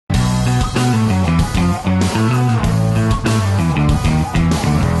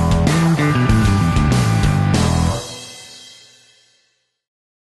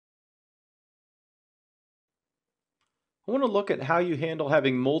I want to look at how you handle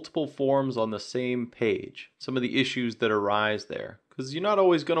having multiple forms on the same page, some of the issues that arise there. Because you're not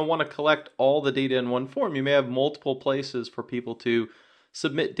always going to want to collect all the data in one form. You may have multiple places for people to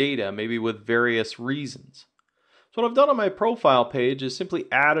submit data, maybe with various reasons. So what I've done on my profile page is simply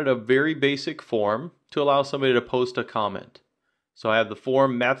added a very basic form to allow somebody to post a comment. So I have the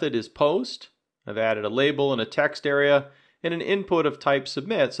form method is post. I've added a label and a text area and an input of type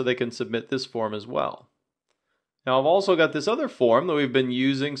submit so they can submit this form as well. Now I've also got this other form that we've been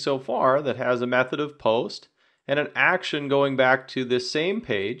using so far that has a method of post and an action going back to this same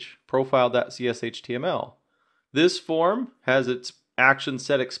page, profile.cshtml. This form has its action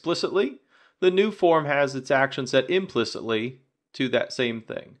set explicitly. The new form has its action set implicitly to that same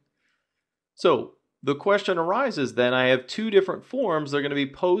thing. So the question arises then, I have two different forms that are going to be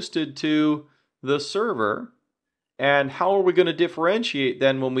posted to the server. And how are we going to differentiate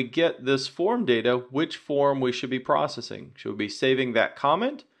then when we get this form data, which form we should be processing? Should we be saving that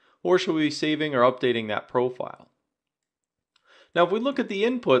comment or should we be saving or updating that profile? Now if we look at the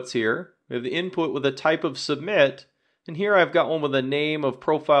inputs here, we have the input with a type of submit, and here I've got one with a name of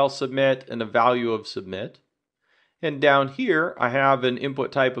profile submit and a value of submit. And down here I have an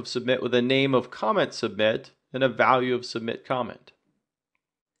input type of submit with a name of comment submit and a value of submit comment.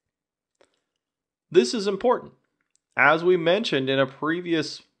 This is important. As we mentioned in a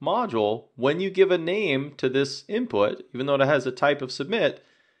previous module, when you give a name to this input, even though it has a type of submit,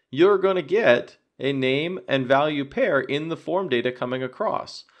 you're going to get a name and value pair in the form data coming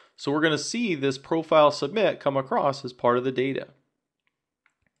across. So we're going to see this profile submit come across as part of the data.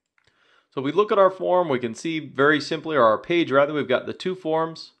 So if we look at our form, we can see very simply, or our page rather, we've got the two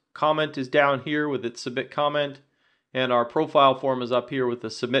forms. Comment is down here with its submit comment, and our profile form is up here with the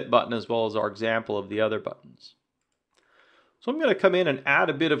submit button as well as our example of the other buttons. So I'm going to come in and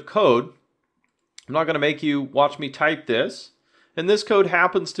add a bit of code. I'm not going to make you watch me type this. And this code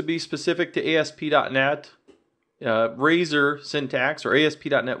happens to be specific to ASP.NET Razor syntax or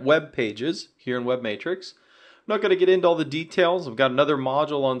ASP.NET web pages here in Web Matrix. I'm not going to get into all the details. I've got another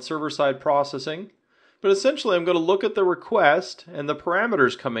module on server-side processing. But essentially I'm going to look at the request and the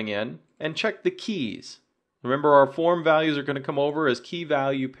parameters coming in and check the keys. Remember, our form values are going to come over as key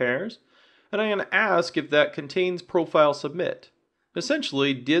value pairs. And I'm going to ask if that contains profile submit.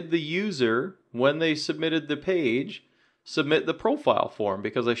 Essentially, did the user, when they submitted the page, submit the profile form?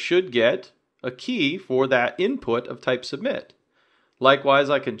 Because I should get a key for that input of type submit. Likewise,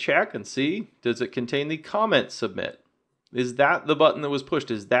 I can check and see, does it contain the comment submit? Is that the button that was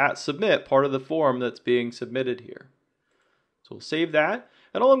pushed? Is that submit part of the form that's being submitted here? So we'll save that.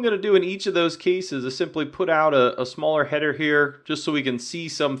 And all I'm going to do in each of those cases is simply put out a smaller header here just so we can see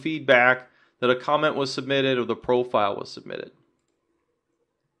some feedback that a comment was submitted or the profile was submitted.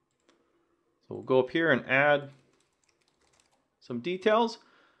 So we'll go up here and add some details.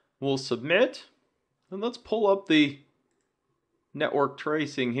 We'll submit, and let's pull up the network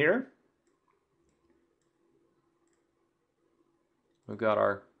tracing here. We've got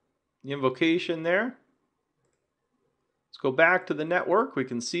our invocation there. Let's go back to the network. We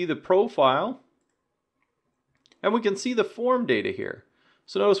can see the profile, and we can see the form data here.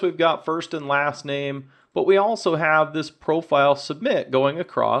 So notice we've got first and last name, but we also have this profile submit going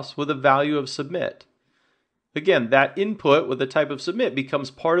across with a value of submit. Again, that input with the type of submit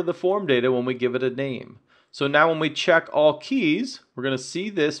becomes part of the form data when we give it a name. So now when we check all keys, we're going to see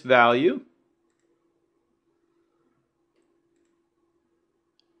this value.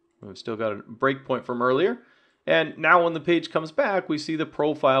 We've still got a breakpoint from earlier. And now when the page comes back, we see the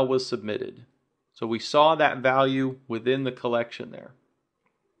profile was submitted. So we saw that value within the collection there.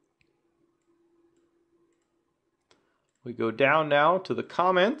 We go down now to the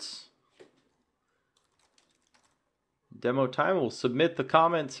comments. Demo time, we'll submit the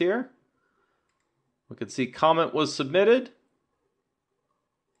comments here. We can see comment was submitted.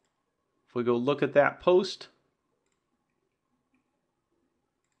 If we go look at that post,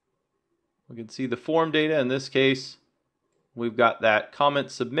 we can see the form data. In this case, we've got that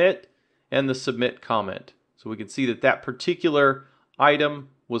comment submit and the submit comment. So we can see that that particular item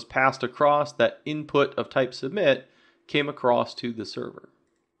was passed across, that input of type submit came across to the server.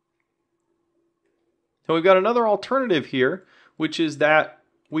 Now we've got another alternative here, which is that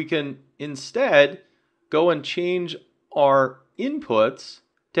we can instead go and change our inputs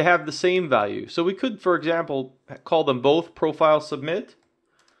to have the same value. So we could, for example, call them both profile submit.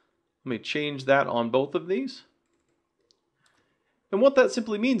 Let me change that on both of these. And what that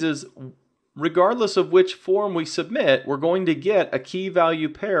simply means is, regardless of which form we submit, we're going to get a key value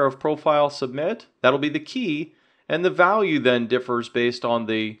pair of profile submit. That'll be the key, and the value then differs based on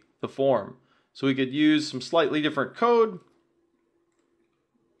the form. So we could use some slightly different code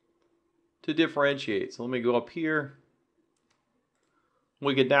to differentiate. So let me go up here.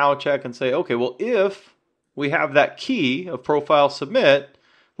 We could now check and say, okay, well, if we have that key of profile submit,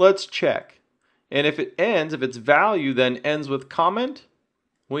 let's check. And if its value then ends with comment,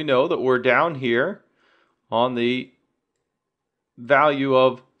 we know that we're down here on the value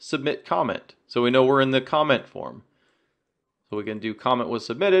of submit comment. So we know we're in the comment form. So we can do comment was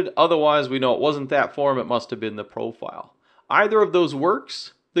submitted. Otherwise, we know it wasn't that form. It must have been the profile. Either of those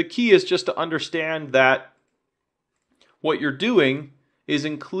works. The key is just to understand that what you're doing is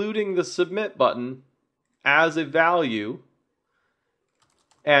including the submit button as a value,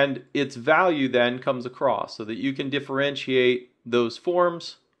 and its value then comes across so that you can differentiate those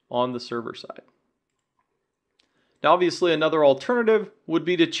forms on the server side. Now, obviously, another alternative would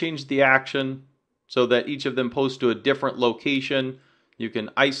be to change the action so that each of them posts to a different location. You can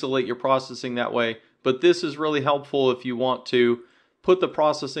isolate your processing that way, but this is really helpful if you want to put the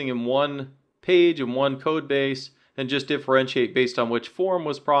processing in one page, in one code base, and just differentiate based on which form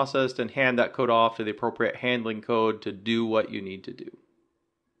was processed and hand that code off to the appropriate handling code to do what you need to do.